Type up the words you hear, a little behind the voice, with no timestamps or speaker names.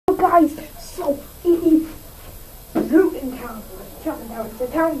guys, so it is Luton town. Jumping down to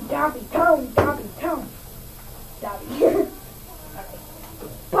town, Derby. Okay.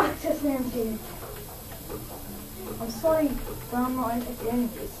 Back to Slam Series. I'm sorry, but I'm not entertaining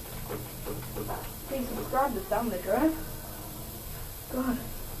this. Please subscribe to Sam Licker. God,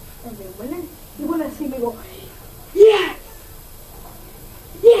 are they winning? You want to see me go, yes!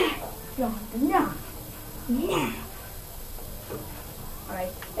 Yeah! No.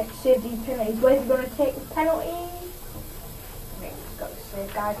 Alright, let's save these penalties. Where's he going to take the penalty? Okay, just got to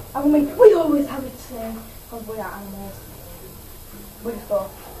save, guys. I mean, we always have it saved because we are animals. We just go.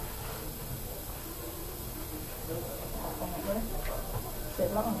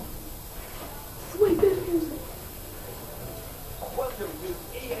 Save that one. Sweet bit of music.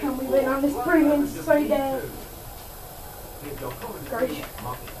 Can we win on this brilliant Sunday? Gosh,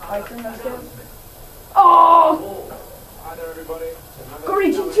 I think that's good. Oh!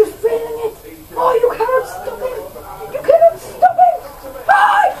 Courage, he's just feeling it. Oh, you cannot stop him. You cannot stop him.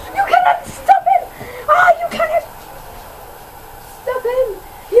 Oh, you cannot stop him. Oh, you cannot stop him.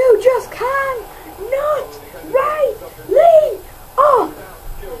 You just can not. Right, Lee. Oh.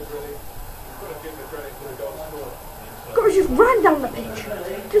 Courage just ran down the pitch.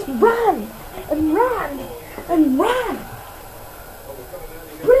 Just ran and ran and ran.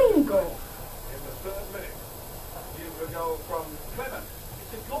 Brilliant goal. Goal from Clement.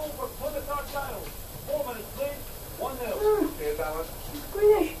 It's a goal for Plymouth Argyle. 4 minutes played, 1-0. Here's Alan.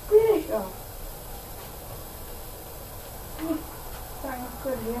 Greenish. Oh. Sorry, not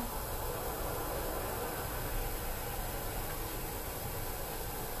good here.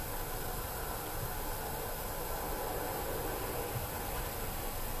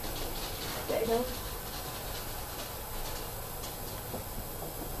 There you go.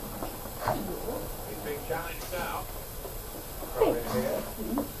 He's being challenged now. They've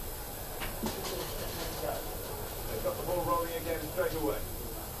got the ball rolling again straight away.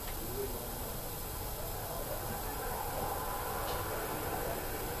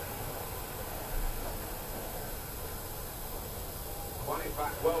 Won it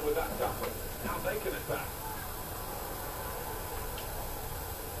back well with that tackle. Now they can attack.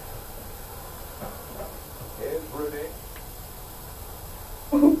 Here's Rooney.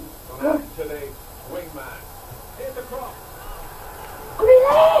 Gone out to the wingman. Here's the cross.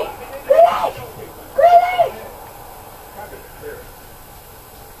 Greenish!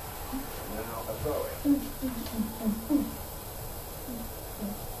 Now a throw in.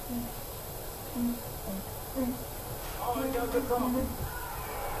 Oh, and goes the cross.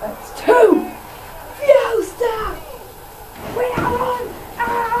 That's 2! Fiesta! We are on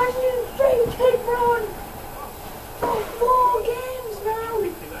our new free-kick run! For 4 games now!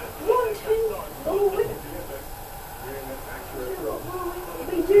 1, 2, oh,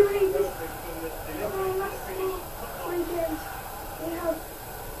 we do need this. Our last 3 games, we have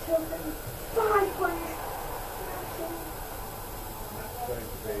taken 5 points. That's going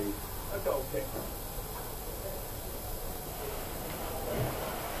to be a goal kick.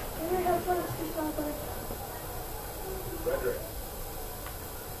 We have first to start by. Frederick.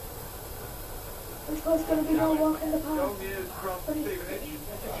 This one's going to be no walk in the park. Goal news from Stevenage.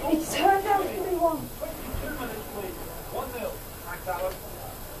 It's turned out to be 1. 22 minutes lead. 1-0. Thanks, Alan.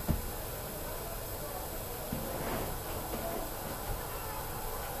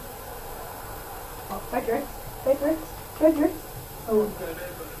 Oh, Frederick. Oh.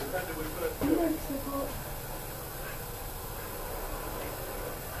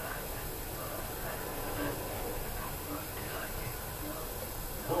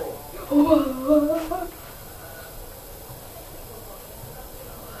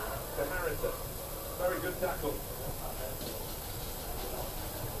 To Harrison. Very good tackle.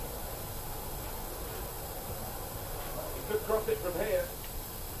 He could cross it from here.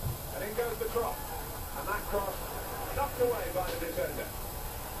 And in goes the cross. And that cross knocked away by the defender.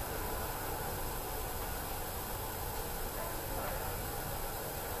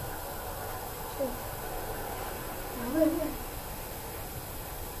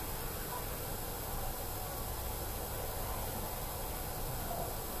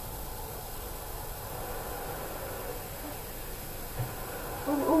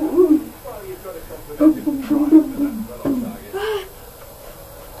 Well, you've got a confidence in trying to that well on target.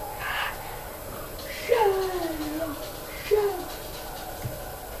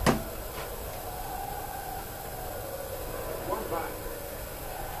 One back.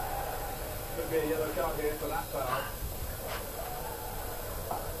 Could be a yellow card here for that foul.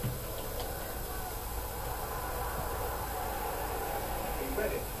 He's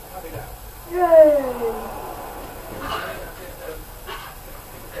ready. Have it out. Yay!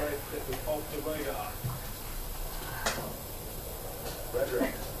 Sorry. This was off the radar.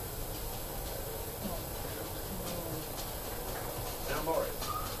 Frederick. Now Morris.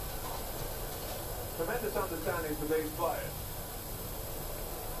 Tremendous understanding from these players.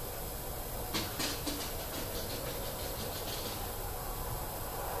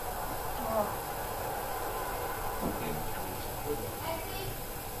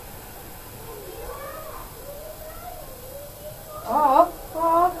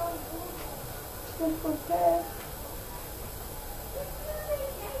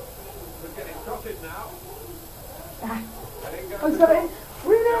 We're getting crosses now. And in goes I've the got cross. it.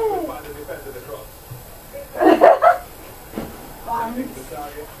 Really? By the defender, the cross. Bounce. Missing the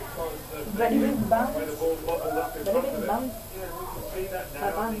target because of Very big bounce. where the ball bobbled up in Very front big of him. bounce. Yeah, we can see that now.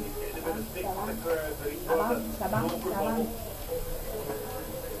 I Bounce. think he's getting a bit of stick from the Bounce. crowd, but he Bounce. wasn't. Bounce. An awkward Bounce. bobble.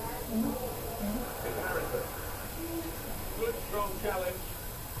 It's Harrison. Good, strong challenge.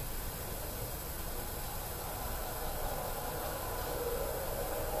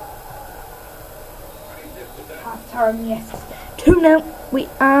 And he's lifted that. Half time, yes. 2-0. We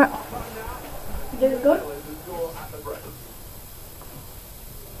are Time now. doing good. Well, is the score at the break.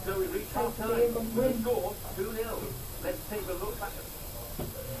 So we reach half time. Big The win. score 2-0. Let's take a look back.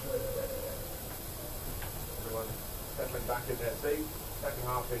 Everyone settling back in their seats. Second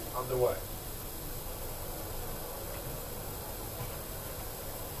half is underway.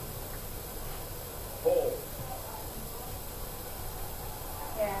 Ball.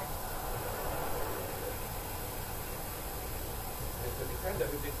 Yeah. It's the defender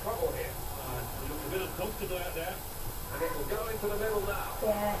who's in trouble here. He looks a bit uncomfortable out there. And it will go into the middle now.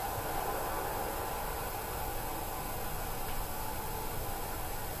 Yeah.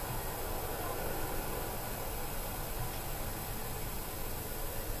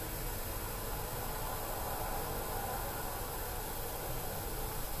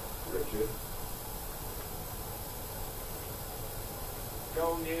 Richard.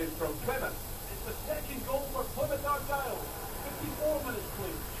 Goal news from Plymouth. It's the second goal for Plymouth Argyle. 54 minutes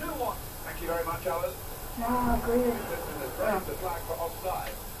clean. 2-1. Thank you very much, Alan. No, I agree. Assistant has raised the flag for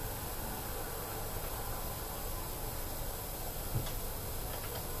offside.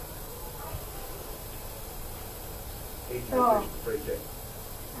 Easy decision, free kick.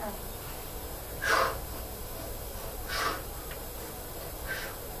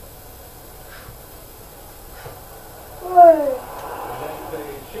 Whoa. And then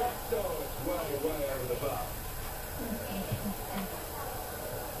the shot, so it's way over the bar.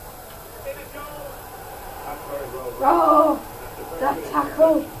 In it goes. That's very well done. Oh, That's a very that good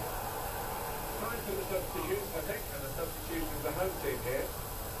tackle. Time for the substitute, I think, and the substitution of the home team here.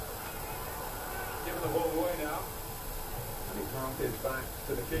 Giving the ball away now. And he passes back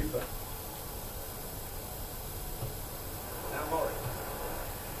to the keeper. Now Morris.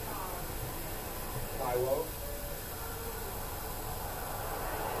 Taiwo.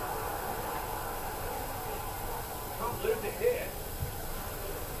 Can't lose it here.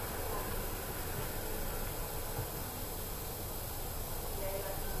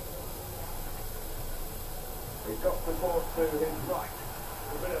 He's got support to his right.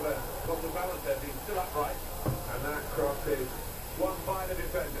 A bit of a loss of balance there, but he's still upright. And that cross is won by the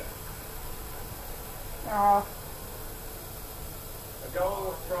defender. Oh, A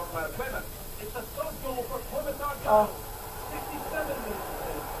goal from Plymouth. It's a third goal for Plymouth Argyle. oh. 67 minutes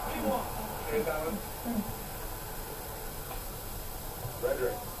clean. 3-1. Here's Alan.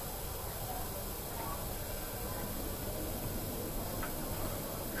 Frederick.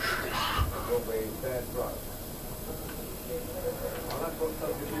 It will be their throw. Well, that's what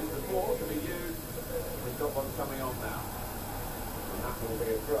substitutes before to be used. We've got one coming on now. And that will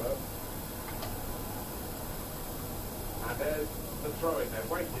be a throw. And there's the throw in there.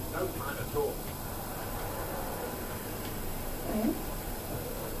 Wasted no time at all.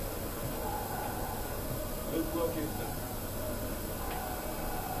 Luke Wilkinson.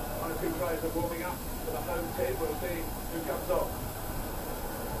 One or two players are warming up for the home team. We'll see who comes on.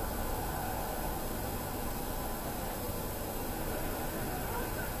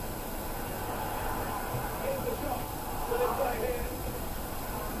 Here's the shot. Will it play here?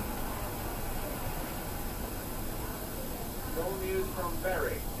 Goal news from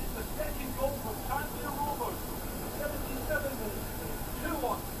Berry. It's the second goal for Tanzania Rovers. 77 minutes clean.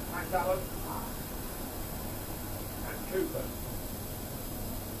 2-1. Thanks, Alan. And Cooper.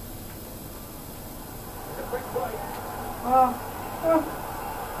 It's a quick break. Oh, oh.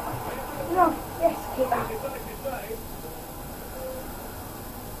 No, yes, keep that. Decisive save.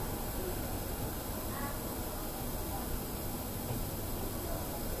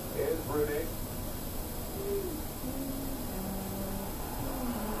 Here's Rooney.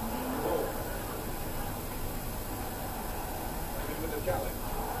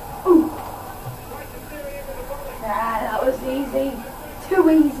 easy. Too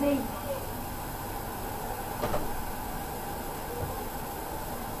easy.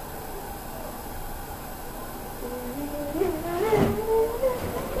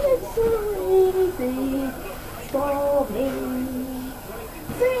 It's so easy for me.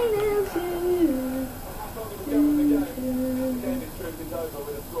 Sing it to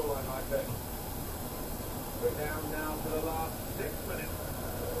We're down now to the last 6 minutes.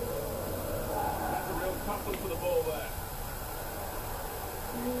 That's a real tussle for the ball there.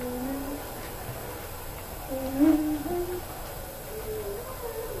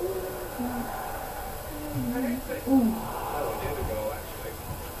 Oh, near the goal, actually.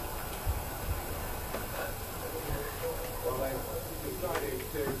 Well, they've decided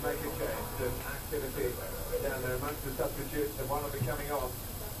to make a change of activity down there amongst the substitutes, and one will be coming on.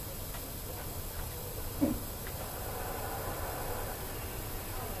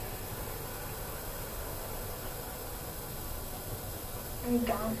 I'm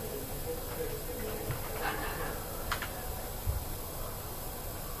down.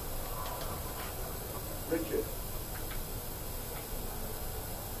 Richard.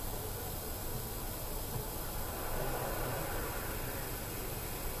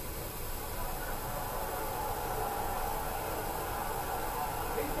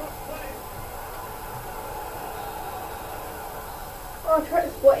 Oh, I tried to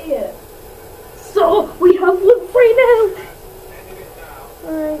spot it. So, we have won 3-0.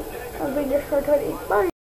 Alright, I'll be just for 20. Bye.